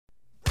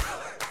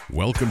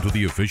Welcome to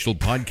the official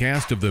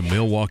podcast of the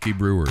Milwaukee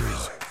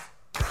Brewers.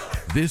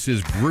 This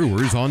is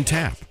Brewers on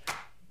Tap.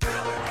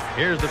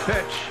 Here's the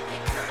pitch.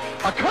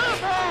 A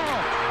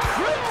curveball!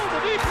 Drilled to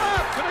deep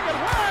left. Gonna get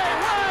way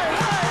out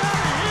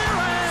of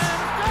here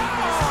and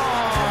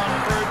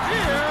gone for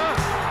deer.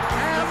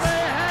 And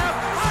they have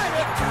tied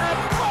it at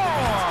 4.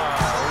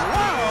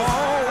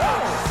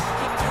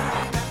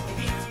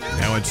 Wow!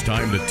 Now it's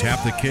time to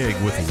tap the keg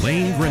with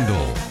Lane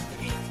Grindle.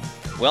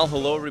 Well,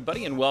 hello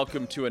everybody, and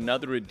welcome to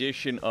another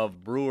edition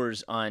of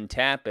Brewers on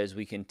Tap as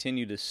we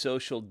continue to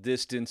social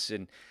distance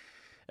and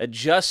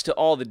adjust to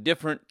all the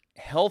different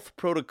health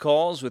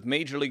protocols with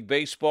Major League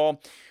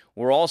Baseball.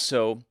 We're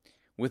also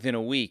within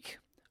a week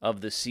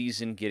of the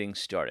season getting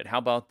started. How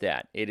about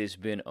that? It has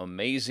been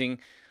amazing.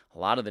 A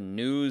lot of the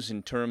news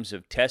in terms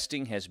of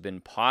testing has been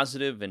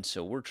positive, and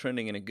so we're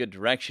trending in a good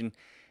direction.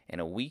 And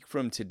a week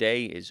from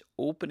today is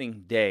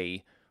opening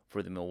day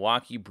for the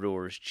Milwaukee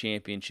Brewers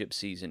championship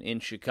season in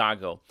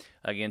Chicago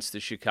against the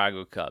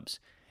Chicago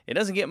Cubs. It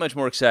doesn't get much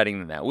more exciting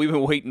than that. We've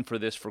been waiting for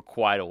this for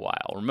quite a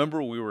while.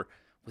 Remember, we were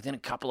within a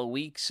couple of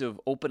weeks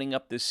of opening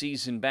up the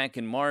season back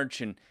in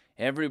March, and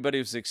everybody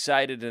was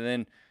excited, and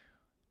then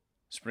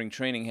spring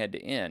training had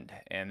to end,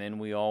 and then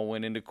we all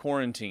went into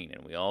quarantine,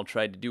 and we all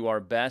tried to do our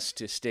best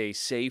to stay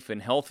safe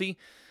and healthy,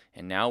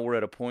 and now we're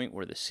at a point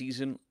where the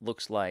season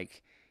looks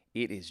like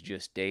it is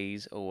just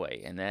days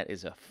away, and that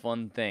is a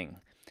fun thing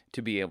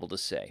to be able to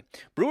say.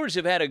 Brewers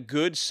have had a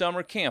good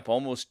summer camp,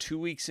 almost 2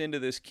 weeks into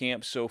this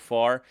camp so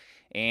far,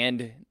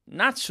 and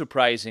not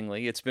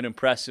surprisingly, it's been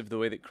impressive the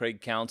way that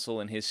Craig Counsell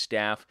and his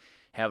staff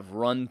have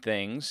run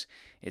things.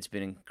 It's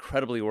been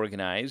incredibly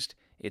organized,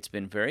 it's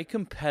been very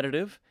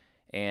competitive,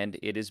 and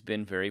it has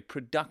been very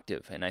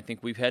productive. And I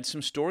think we've had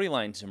some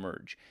storylines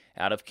emerge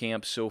out of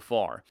camp so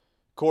far.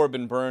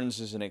 Corbin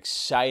Burnes is an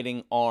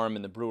exciting arm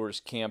in the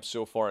Brewers camp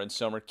so far in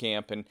summer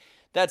camp, and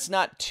that's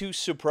not too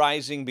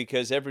surprising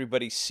because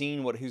everybody's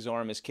seen what his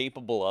arm is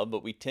capable of,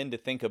 but we tend to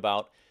think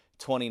about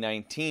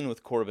 2019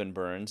 with Corbin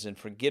Burnes and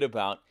forget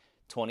about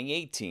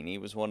 2018. He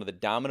was one of the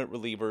dominant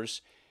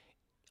relievers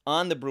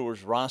on the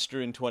Brewers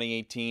roster in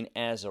 2018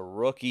 as a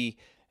rookie.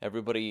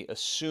 Everybody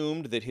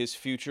assumed that his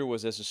future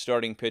was as a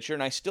starting pitcher,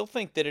 and I still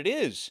think that it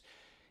is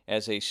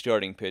as a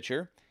starting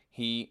pitcher.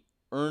 He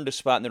earned a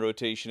spot in the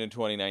rotation in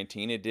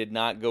 2019. It did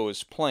not go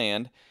as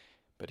planned,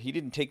 but he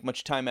didn't take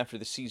much time after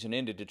the season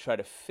ended to try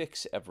to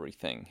fix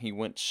everything. He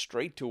went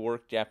straight to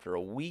work after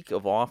a week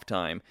of off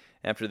time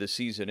after the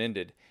season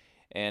ended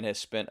and has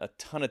spent a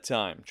ton of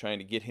time trying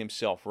to get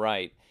himself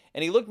right.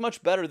 And he looked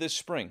much better this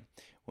spring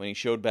when he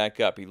showed back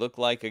up. He looked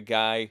like a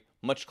guy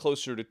much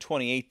closer to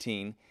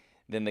 2018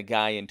 than the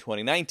guy in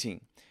 2019.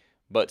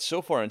 But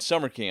so far in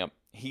summer camp,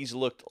 he's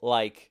looked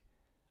like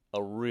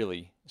a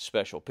really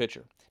special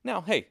pitcher. Now,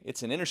 hey,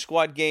 it's an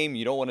inter-squad game.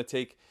 You don't want to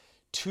take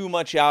too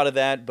much out of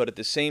that, but at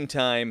the same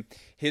time,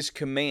 his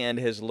command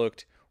has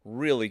looked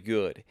really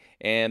good.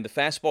 And the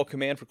fastball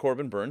command for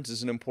Corbin Burnes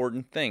is an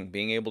important thing,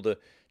 being able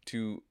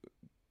to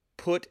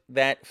put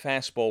that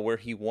fastball where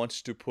he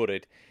wants to put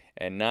it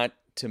and not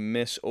to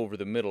miss over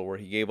the middle where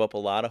he gave up a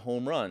lot of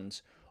home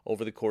runs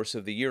over the course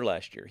of the year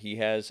last year. He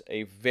has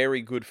a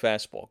very good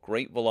fastball,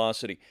 great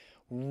velocity,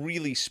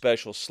 really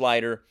special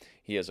slider.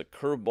 He has a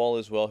curveball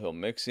as well. He'll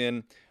mix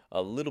in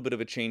a little bit of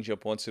a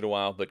changeup once in a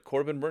while, but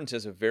Corbin Burnes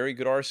has a very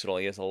good arsenal.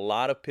 He has a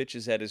lot of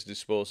pitches at his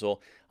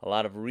disposal, a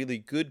lot of really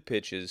good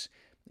pitches,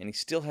 and he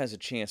still has a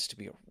chance to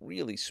be a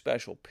really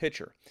special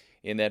pitcher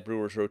in that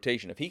Brewers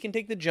rotation. If he can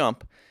take the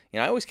jump, I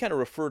always kind of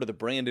refer to the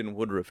Brandon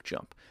Woodruff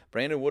jump.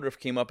 Brandon Woodruff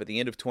came up at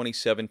the end of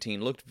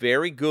 2017, looked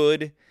very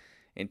good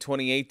in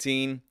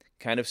 2018,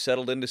 kind of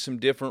settled into some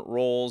different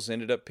roles,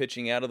 ended up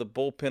pitching out of the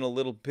bullpen a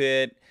little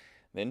bit,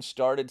 then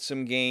started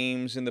some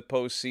games in the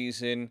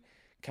postseason,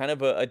 kind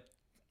of a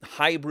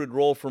hybrid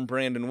role from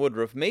Brandon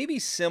Woodruff, maybe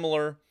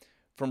similar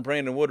from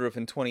Brandon Woodruff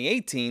in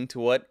 2018 to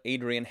what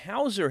Adrian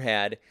Hauser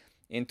had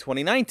in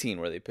 2019,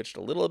 where they pitched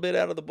a little bit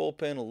out of the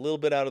bullpen, a little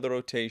bit out of the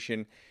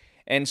rotation.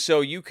 And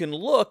so you can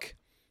look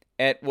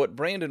at what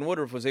Brandon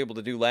Woodruff was able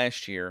to do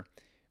last year,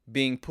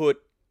 being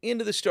put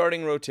into the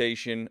starting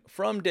rotation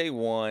from day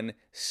one,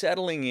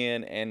 settling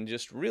in, and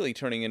just really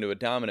turning into a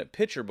dominant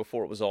pitcher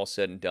before it was all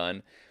said and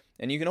done.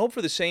 And you can hope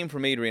for the same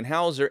from Adrian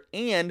Hauser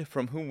and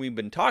from whom we've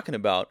been talking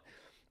about,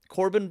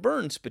 Corbin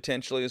Burnes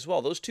potentially as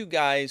well. Those two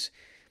guys,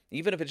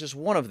 even if it's just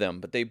one of them,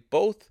 but they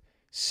both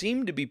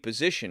seem to be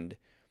positioned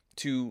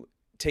to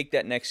take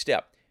that next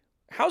step.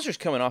 Hauser's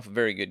coming off a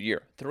very good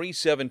year.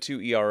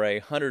 3.72 ERA,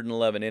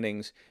 111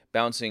 innings,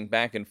 bouncing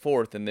back and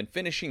forth, and then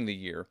finishing the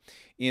year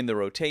in the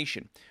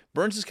rotation.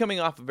 Burnes is coming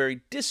off a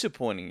very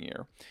disappointing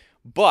year,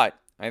 but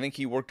I think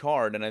he worked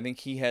hard, and I think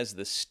he has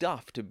the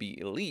stuff to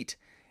be elite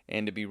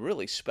and to be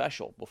really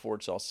special before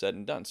it's all said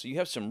and done. So you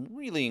have some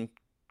really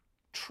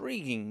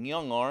intriguing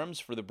young arms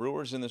for the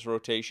Brewers in this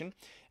rotation.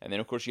 And then,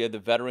 of course, you had the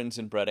veterans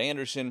in Brett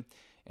Anderson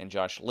and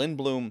Josh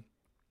Lindblom.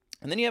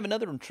 And then you have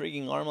another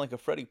intriguing arm like a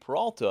Freddie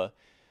Peralta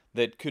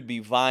that could be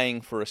vying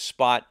for a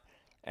spot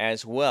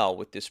as well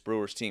with this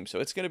Brewers team. So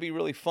it's going to be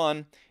really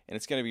fun, and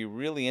it's going to be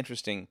really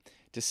interesting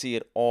to see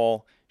it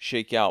all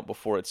shake out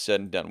before it's said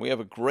and done. We have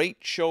a great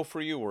show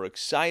for you. We're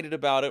excited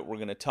about it. We're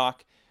going to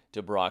talk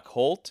to Brock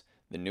Holt,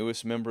 the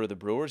newest member of the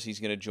Brewers. He's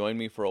going to join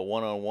me for a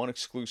one-on-one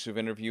exclusive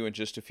interview in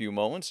just a few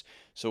moments.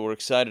 So we're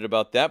excited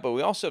about that. But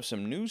we also have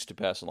some news to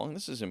pass along.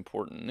 This is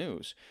important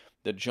news.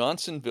 The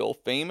Johnsonville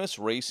Famous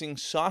Racing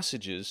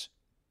Sausages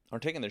are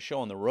taking their show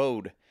on the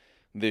road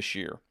this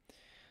year.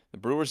 The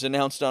Brewers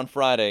announced on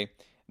Friday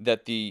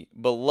that the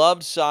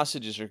beloved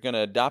Sausages are going to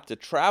adopt a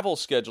travel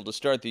schedule to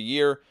start the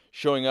year,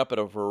 showing up at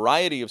a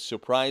variety of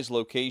surprise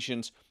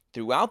locations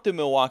throughout the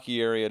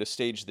Milwaukee area to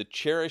stage the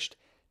cherished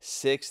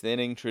sixth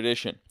inning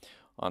tradition.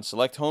 On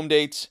select home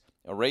dates,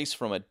 a race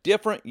from a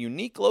different,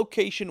 unique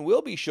location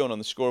will be shown on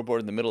the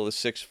scoreboard in the middle of the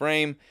sixth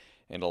frame,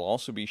 and it'll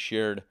also be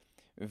shared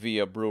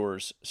via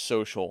Brewers'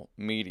 social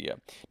media.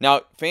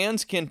 Now,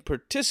 fans can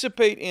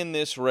participate in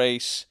this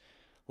race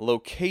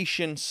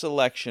location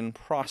selection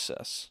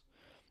process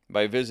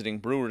by visiting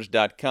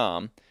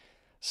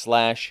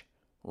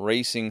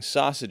brewers.com/racing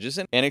sausages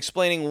and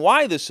explaining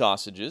why the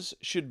sausages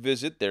should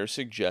visit their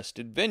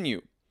suggested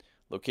venue.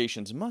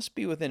 Locations must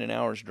be within an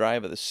hour's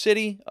drive of the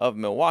city of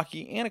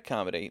Milwaukee and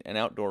accommodate an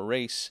outdoor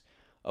race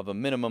of a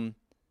minimum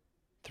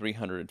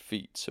 300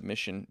 feet.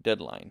 Submission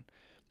deadline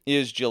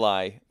is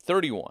July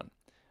 31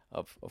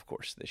 of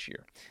course, this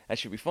year. That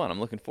should be fun. I'm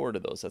looking forward to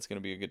those. That's going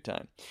to be a good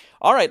time.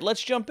 All right,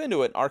 let's jump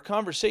into it. Our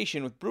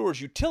conversation with Brewers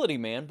utility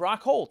man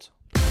Brock Holt.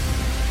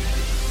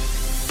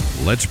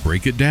 Let's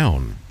break it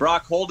down.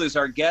 Brock Holt is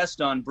our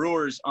guest on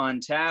Brewers on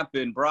Tap.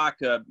 And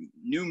Brock, a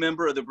new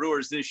member of the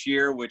Brewers this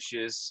year, which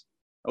is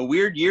a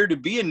weird year to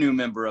be a new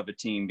member of a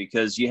team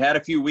because you had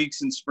a few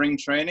weeks in spring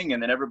training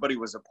and then everybody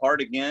was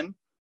apart again.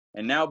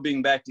 And now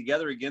being back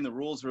together again, the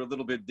rules are a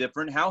little bit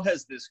different. How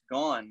has this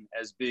gone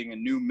as being a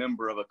new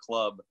member of a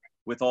club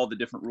with all the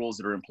different rules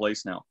that are in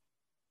place now?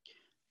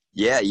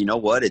 Yeah, you know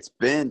what? It's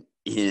been,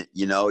 you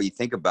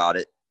think about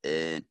it,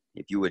 and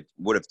if you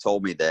would have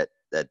told me that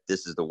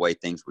this is the way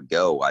things would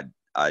go,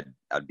 I'd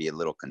be a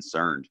little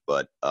concerned.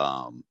 But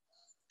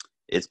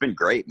it's been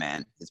great,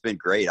 man. It's been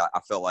great. I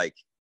felt like,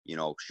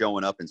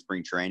 showing up in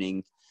spring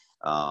training,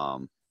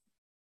 the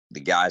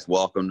guys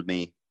welcomed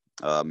me.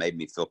 Made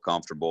me feel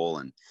comfortable,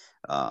 and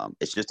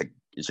it's just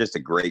a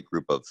great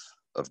group of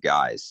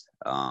guys,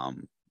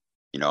 and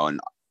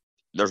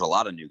there's a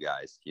lot of new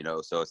guys,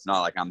 so it's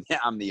not like I'm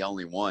the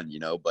only one,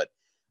 but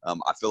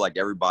I feel like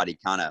everybody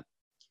kind of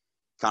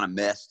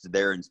messed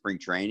there in spring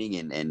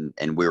training,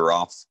 and we were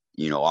off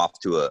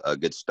to a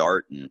good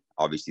start, and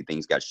obviously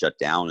things got shut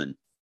down,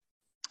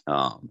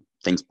 and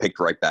things picked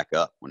right back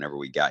up whenever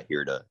we got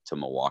here to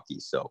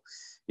Milwaukee. So,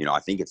 I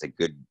think it's a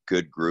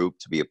good group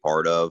to be a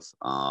part of.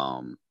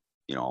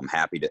 I'm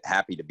happy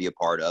to be a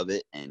part of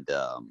it, and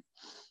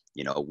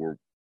we're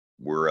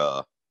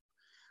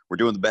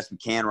doing the best we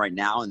can right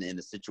now in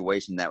the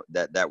situation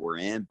that we're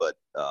in. But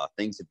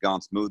things have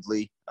gone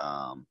smoothly,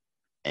 and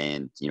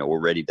we're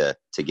ready to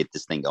get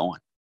this thing going.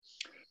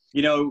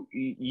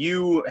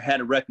 You had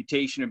a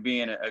reputation of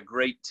being a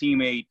great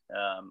teammate,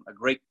 a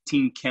great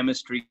team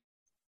chemistry,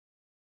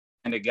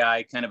 and a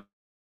guy, kind of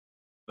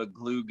a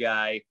glue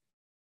guy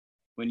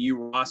when you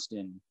were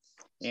Austin.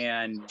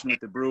 And with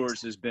the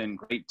Brewers has been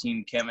great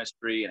team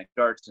chemistry, and it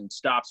starts and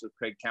stops with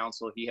Craig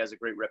Counsell. He has a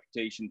great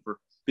reputation for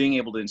being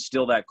able to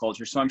instill that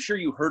culture. So I'm sure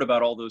you heard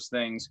about all those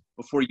things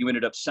before you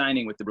ended up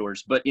signing with the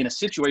Brewers. But in a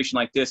situation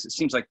like this, it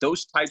seems like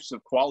those types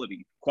of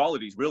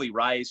qualities really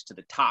rise to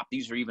the top.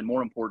 These are even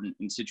more important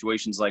in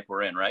situations like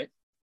we're in, right?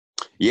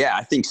 Yeah,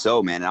 I think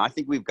so, man. And I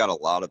think we've got a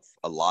lot of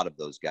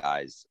those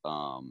guys.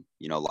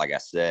 Like I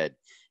said,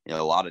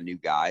 a lot of new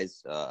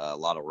guys, a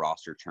lot of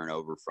roster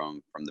turnover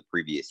from the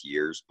previous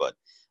years. But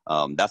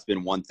that's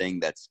been one thing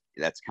that's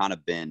kind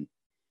of been,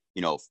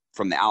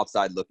 from the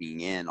outside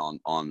looking in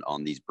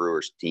on these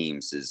Brewers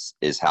teams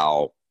is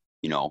how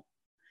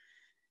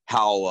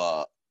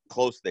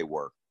close they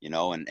were,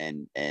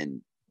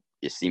 and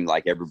it seemed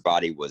like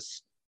everybody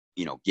was,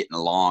 getting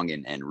along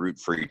and root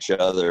for each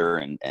other.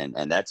 And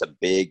that's a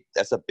big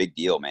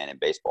deal, man, in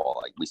baseball.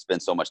 Like, we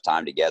spend so much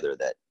time together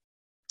that,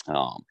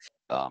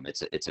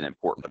 it's an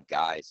important of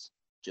guys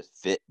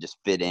just fit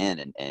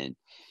in, and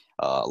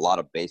a lot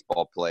of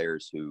baseball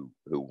players who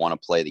want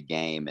to play the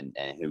game and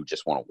who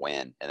just want to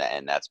win,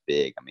 and that's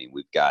big. I mean,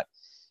 we've got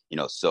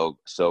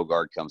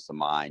Sogard comes to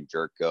mind,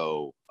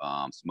 Jerko,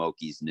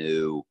 Smokey's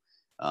new.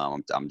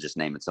 I'm just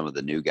naming some of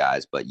the new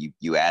guys, but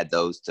you add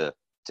those to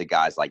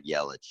guys like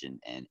Yelich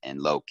and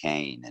Lo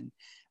Cain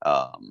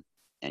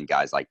and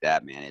guys like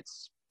that, man.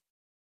 It's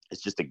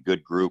just a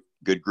good group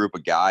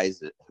of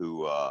guys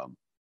who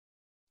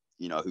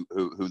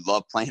who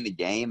love playing the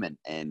game, and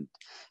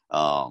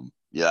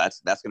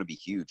that's going to be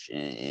huge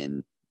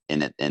in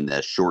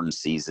the shortened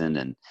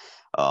season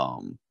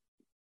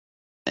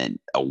and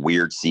a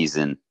weird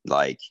season,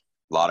 like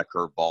a lot of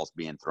curveballs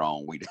being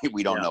thrown. We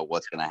don't know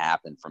what's going to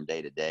happen from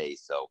day to day.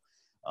 So,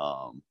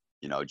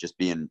 just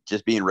being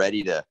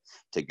ready to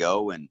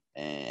go and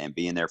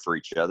being there for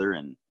each other.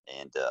 And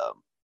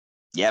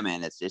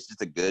man, it's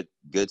just a good,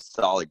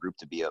 solid group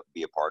to be a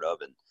part of.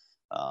 And,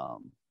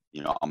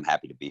 I'm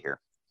happy to be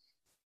here.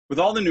 with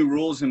all the new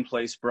rules in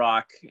place,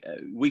 Brock,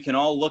 we can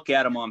all look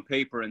at them on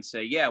paper and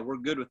say, yeah, we're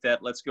good with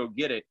that. Let's go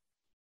get it.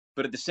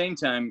 But at the same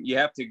time, you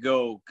have to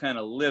go kind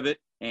of live it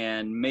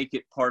and make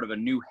it part of a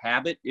new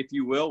habit, if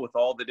you will, with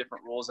all the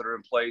different rules that are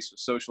in place with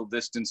social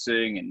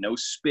distancing and no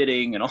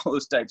spitting and all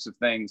those types of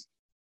things.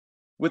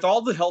 With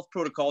all the health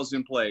protocols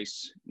in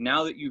place,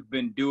 now that you've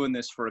been doing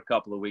this for a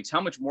couple of weeks, how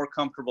much more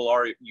comfortable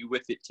are you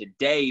with it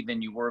today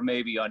than you were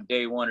maybe on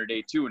day one or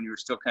day two when you were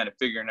still kind of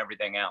figuring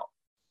everything out?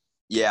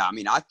 Yeah, I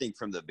mean, I think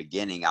from the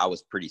beginning, I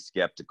was pretty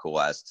skeptical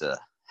as to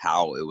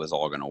how it was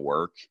all going to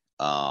work.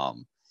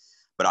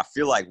 But I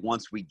feel like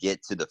once we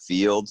get to the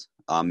field,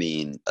 I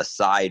mean,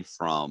 aside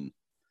from,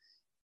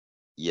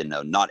 you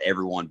know, not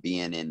everyone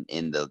being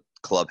in the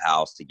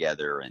clubhouse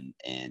together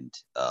and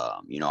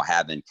you know,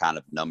 having kind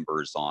of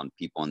numbers on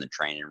people in the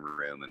training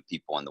room and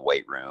people in the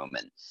weight room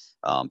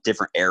and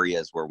different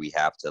areas where we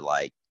have to,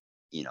 like,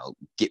 you know,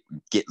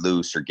 get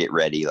loose or get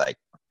ready. Like,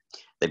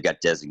 they've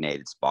got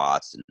designated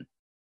spots, and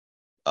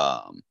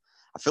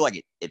I feel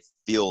like it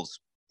feels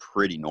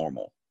pretty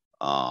normal.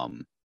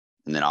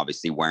 And then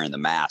obviously wearing the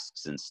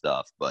masks and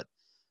stuff. But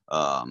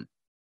I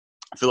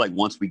feel like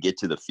once we get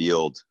to the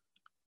field,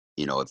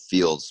 you know, it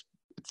feels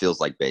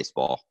like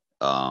baseball.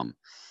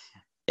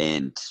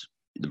 And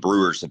the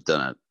Brewers have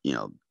done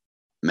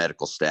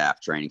medical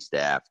staff, training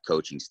staff,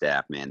 coaching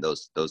staff, man,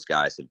 those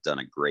guys have done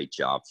a great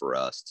job for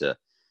us to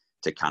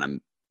kind of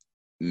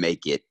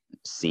make it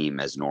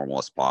seem as normal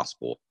as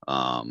possible.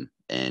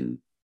 And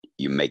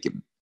you make it,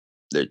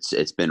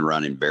 it's been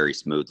running very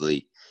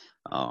smoothly.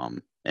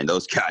 And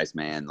those guys,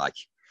 man, like,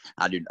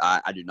 I do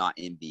not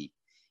envy,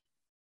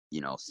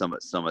 you know, some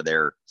of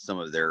their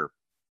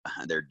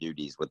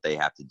duties, what they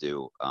have to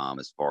do,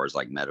 as far as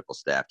like medical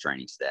staff,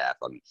 training staff.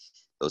 I mean,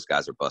 those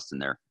guys are busting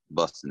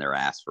their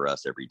ass for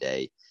us every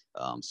day.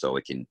 So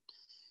it can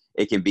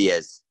be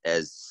as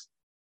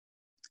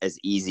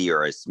easy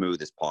or as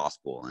smooth as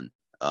possible.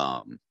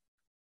 And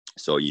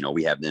so, you know,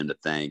 we have them to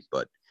thank.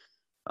 But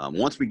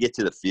once we get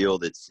to the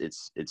field, it's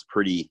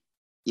pretty,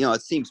 you know,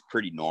 it seems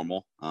pretty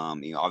normal.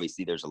 You know,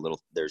 obviously there's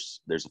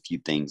a few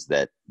things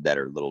that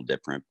are a little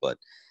different, but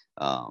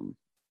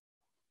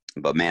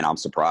man, I'm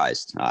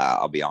surprised.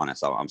 I'll be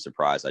honest. I'm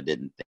surprised. I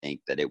didn't think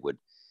that it would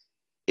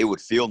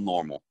feel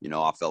normal. You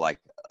know, I felt like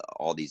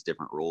all these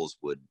different rules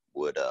would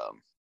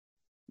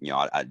you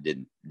know, I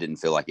didn't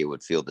feel like it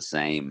would feel the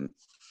same.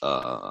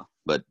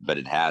 But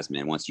it has,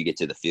 man. Once you get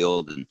to the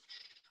field, and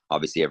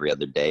obviously every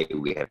other day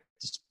we have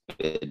to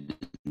spit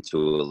into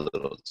a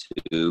little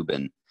tube,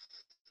 and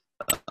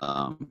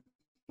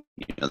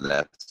you know,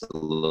 that's a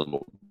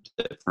little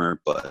different.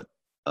 But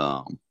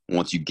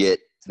once you get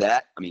to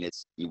that, I mean,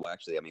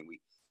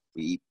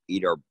 we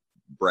eat our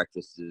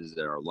breakfasts and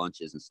our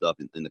lunches and stuff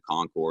in the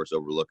concourse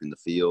overlooking the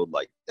field,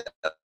 like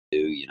that too,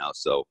 you know.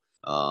 So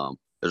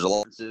there's a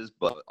lot of differences,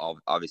 but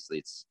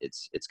obviously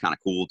it's kind of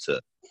cool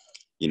to,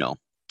 you know,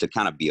 to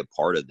kind of be a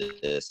part of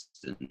this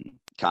and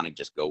kind of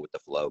just go with the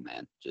flow,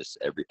 man. Just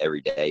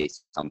every day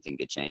something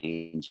could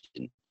change,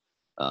 and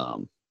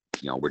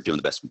you know, we're doing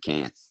the best we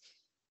can.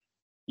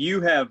 You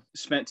have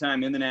spent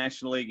time in the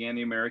National League and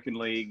the American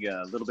League,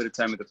 a little bit of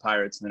time with the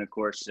Pirates, and then, of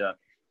course,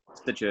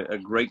 such a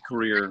great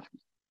career.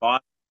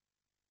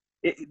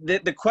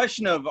 The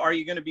question of are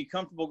you going to be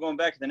comfortable going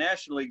back to the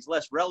National League is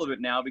less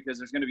relevant now because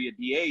there's going to be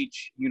a DH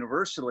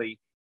universally.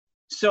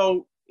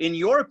 So, in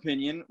your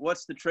opinion,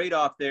 what's the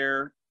trade-off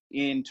there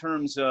in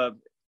terms of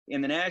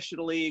in the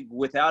National League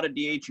without a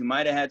DH, you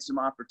might have had some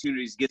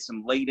opportunities to get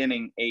some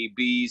late-inning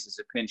ABs as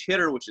a pinch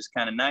hitter, which is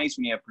kind of nice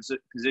when you have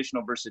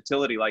positional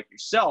versatility like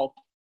yourself.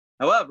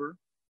 However,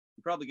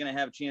 you're probably going to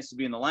have a chance to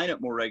be in the lineup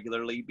more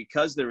regularly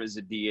because there is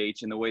a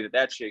DH and the way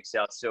that shakes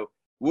out. So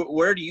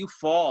where do you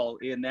fall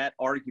in that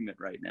argument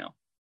right now?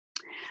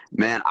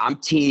 Man, I'm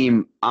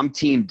team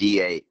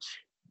DH.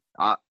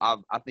 I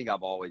think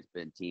I've always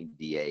been team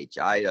DH.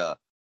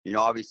 You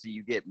know, obviously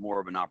you get more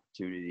of an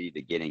opportunity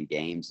to get in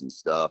games and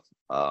stuff.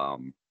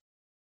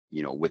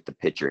 You know, with the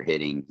pitcher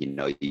hitting, you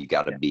know, you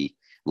got to be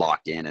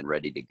locked in and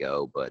ready to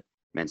go. But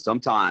man,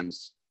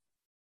 sometimes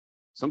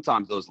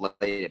those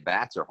late at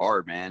bats are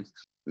hard, man.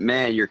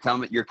 Man, you're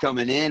coming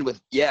in with.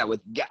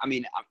 I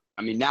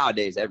mean,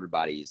 nowadays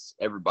everybody's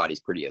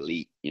pretty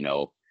elite, you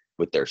know,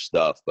 with their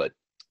stuff. But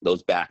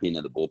those back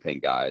into the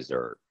bullpen guys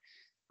are,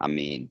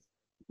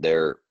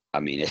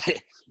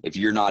 if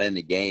you're not in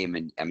the game,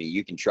 and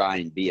you can try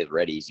and be as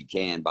ready as you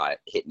can by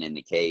hitting in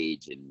the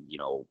cage and, you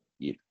know,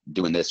 you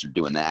doing this or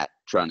doing that,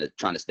 trying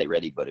to stay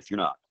ready. But if you're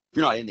not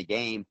in the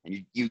game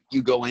and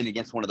you go in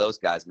against one of those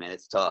guys, man,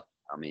 it's tough.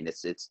 I mean,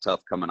 it's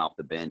tough coming off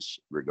the bench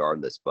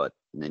regardless. But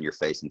and then you're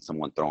facing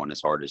someone throwing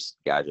as hard as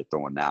guys are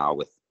throwing now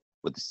with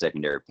the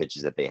secondary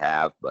pitches that they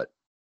have. But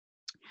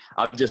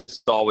I've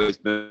always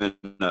been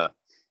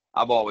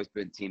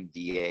team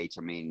DH.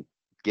 I mean,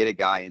 get a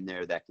guy in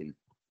there that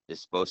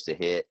is supposed to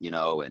hit, you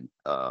know, and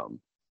I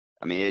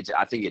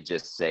think it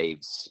just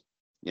saves,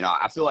 you know.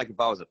 I feel like if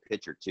I was a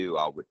pitcher too,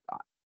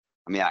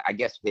 I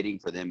guess hitting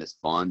for them is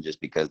fun just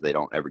because they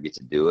don't ever get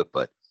to do it.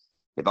 But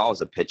if I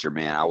was a pitcher,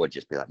 man, I would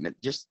just be like, man,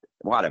 just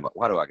why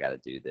do I got to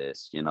do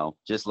this?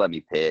 Just let me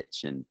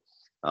pitch. And,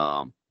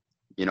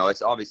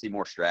 it's obviously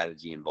more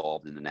strategy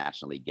involved in the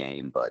National League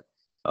game, but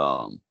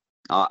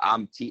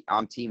I'm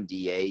team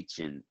DH,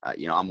 and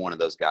I'm one of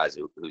those guys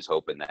who's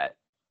hoping that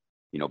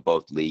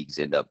both leagues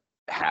end up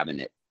having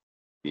it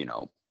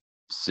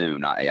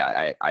soon.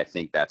 I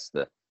think that's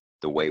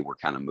the way we're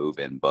kind of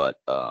moving, but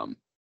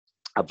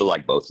I feel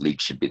like both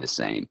leagues should be the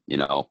same.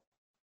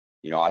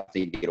 I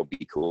think it'll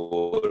be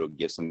cool. It'll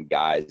give some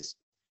guys,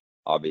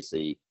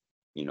 obviously,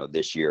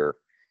 this year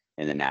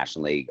in the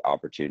National League,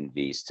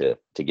 opportunities to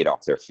get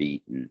off their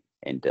feet and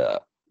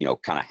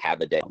kind of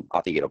have a day.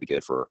 I think it'll be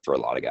good for a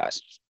lot of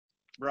guys.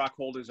 Brock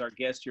Holt is our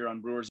guest here on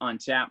Brewers on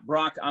Tap.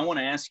 Brock, I want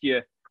to ask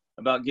you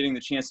about getting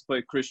the chance to play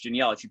with Christian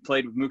Yelich. You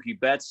played with Mookie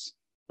Betts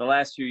the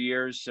last few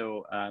years,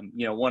 so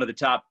one of the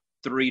top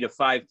 3 to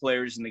 5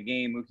 players in the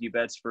game. Mookie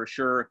Betts for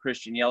sure,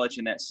 Christian Yelich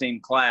in that same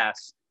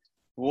class.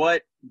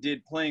 What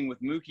did playing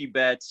with Mookie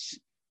Betts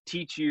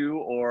teach you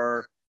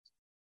or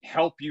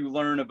help you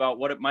learn about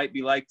what it might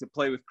be like to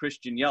play with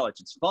Christian Yelich?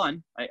 It's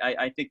fun.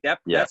 I think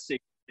that's safe.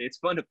 It's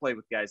fun to play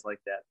with guys like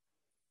that.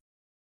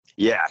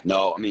 Yeah,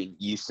 no, I mean,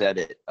 you said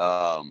it.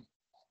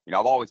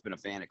 I've always been a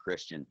fan of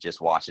Christian,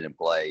 just watching him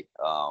play.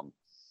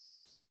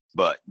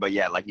 But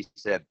yeah, like you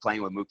said,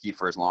 playing with Mookie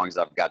for as long as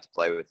I've got to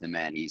play with him,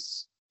 man,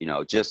 he's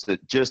just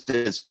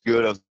as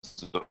good of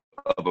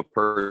a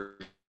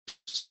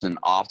person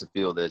off the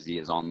field as he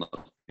is on the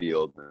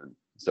field. And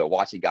so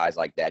watching guys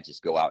like that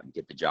just go out and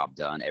get the job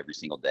done every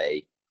single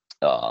day,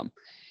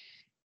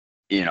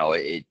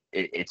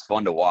 it's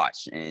fun to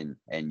watch, and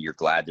you're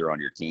glad they're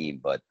on your team,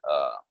 but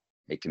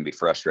it can be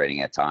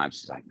frustrating at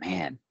times. It's like,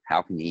 man,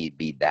 how can he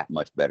be that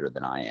much better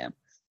than I am?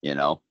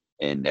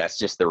 And that's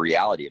just the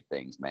reality of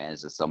things, man,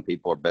 is that some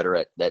people are better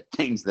at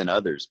things than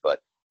others.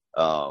 But,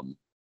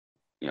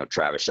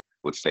 Travis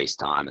would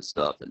FaceTime and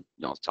stuff and,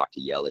 talk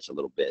to Yelich a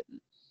little bit. And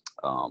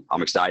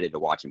I'm excited to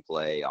watch him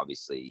play.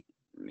 Obviously,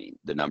 I mean,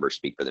 the numbers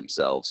speak for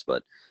themselves,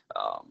 but,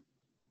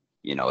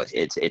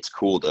 it's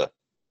cool to,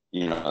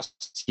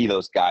 see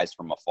those guys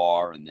from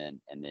afar and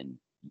then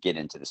get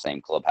into the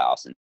same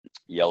clubhouse. And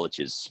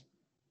Yelich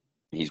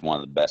he's one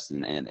of the best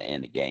in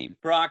the game.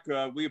 Brock,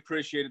 we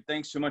appreciate it.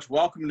 Thanks so much.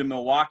 Welcome to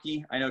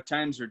Milwaukee. I know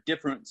times are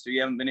different, so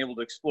you haven't been able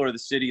to explore the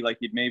city like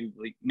you'd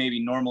maybe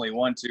normally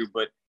want to,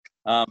 but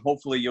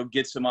hopefully you'll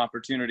get some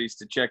opportunities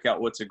to check out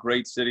what's a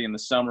great city in the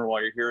summer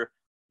while you're here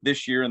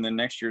this year and then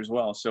next year as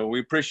well. So we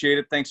appreciate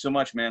it. Thanks so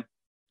much, man.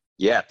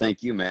 Yeah,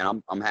 thank you,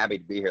 man. I'm happy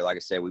to be here. Like I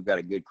said, we've got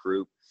a good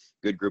group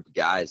of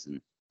guys, and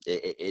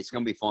it's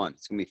going to be fun.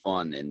 It's going to be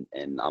fun,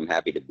 and I'm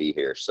happy to be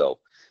here. So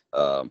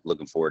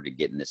looking forward to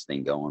getting this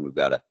thing going. We've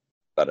got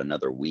about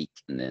another week,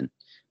 and then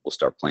we'll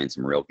start playing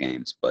some real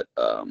games. But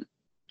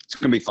it's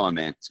going to be fun,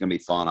 man. It's going to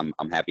be fun.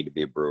 I'm happy to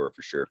be a Brewer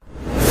for sure.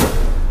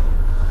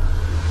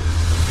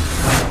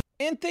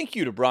 And thank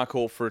you to Brock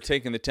Holt for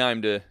taking the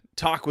time to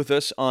talk with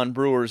us on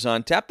Brewers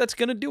on Tap. That's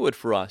going to do it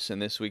for us in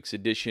this week's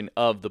edition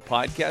of the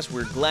podcast.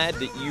 We're glad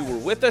that you were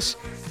with us,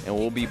 and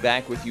we'll be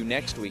back with you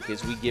next week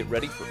as we get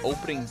ready for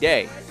opening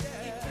day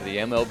for the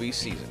MLB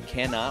season.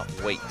 Cannot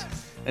wait.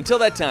 Until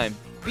that time,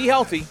 be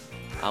healthy.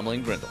 I'm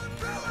Lane Grindle.